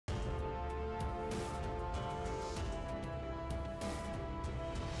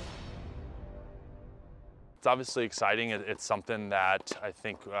It's obviously exciting. It's something that I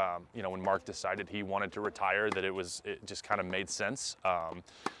think, you know, when Mark decided he wanted to retire, that it just kind of made sense.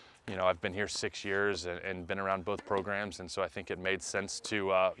 You know, I've been here 6 years and been around both programs, and so I think it made sense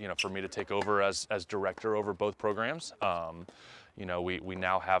to, you know, for me to take over as director over both programs. You know, we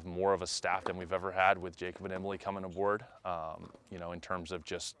now have more of a staff than we've ever had with Jacob and Emily coming aboard, you know, in terms of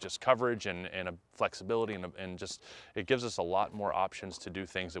just coverage and a flexibility and just, it gives us a lot more options to do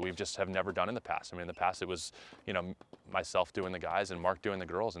things that we've just have never done in the past. I mean, in the past it was, you know, myself doing the guys and Mark doing the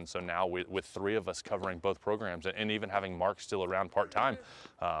girls, and so now with 3 of us covering both programs and even having Mark still around part-time,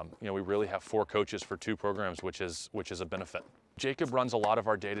 you know, we really have 4 coaches for 2 programs, which is a benefit. Jacob runs a lot of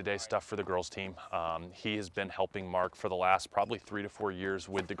our day-to-day stuff for the girls team. He has been helping Mark for the last probably 3 to 4 years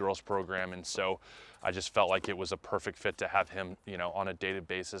with the girls program, and so I just felt like it was a perfect fit to have him, you know, on a day-to-day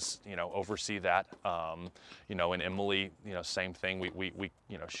basis, you know, oversee that. You know, and Emily, you know, same thing. We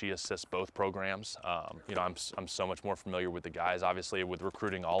you know, she assists both programs. You know, I'm so much more familiar with the guys, obviously, with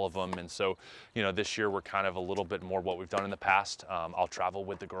recruiting all of them, and so, you know, this year we're kind of a little bit more what we've done in the past. I'll travel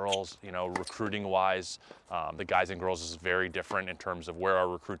with the girls, you know, recruiting-wise. The guys and girls is very different in terms of where our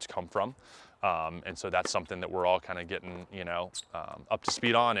recruits come from. And so that's something that we're all kind of getting, you know, up to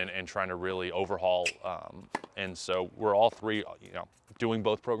speed on and trying to really overhaul. And so we're all 3, you know, doing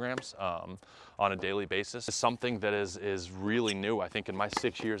both programs on a daily basis. It's something that is really new. I think in my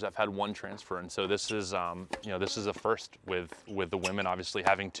 6 years I've had 1 transfer, and so this is, you know, this is a first with the women obviously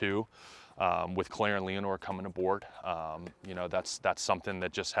having 2. With Claire and Leonore coming aboard, you know, that's something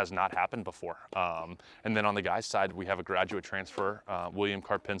that just has not happened before. And then on the guys' side, we have a graduate transfer, William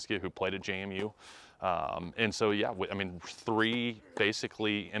Karpinski, who played at JMU. And so, yeah, I mean, 3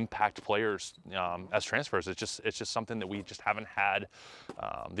 basically impact players as transfers. It's just something that we just haven't had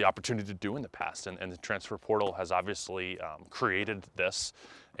the opportunity to do in the past. And the transfer portal has obviously created this.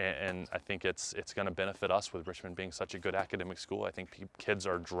 And I think it's going to benefit us with Richmond being such a good academic school. I think kids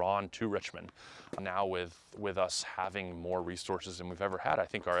are drawn to Richmond. Now with us having more resources than we've ever had, I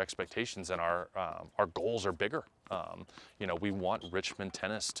think our expectations and our goals are bigger. You know, we want Richmond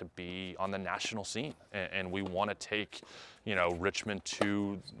tennis to be on the national scene, and we want to take, you know, Richmond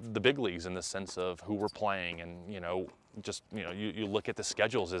to the big leagues in the sense of who we're playing, and, you know, just, you know, you look at the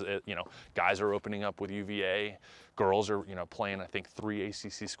schedules, you know, guys are opening up with UVA, girls are, you know, playing, I think, 3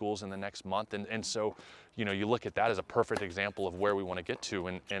 ACC schools in the next month. And so, you know, you look at that as a perfect example of where we want to get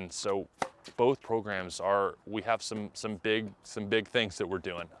to. And so both programs we have some big things that we're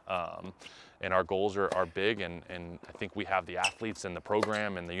doing. And our goals are big, and I think we have the athletes and the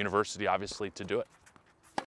program and the university, obviously, to do it.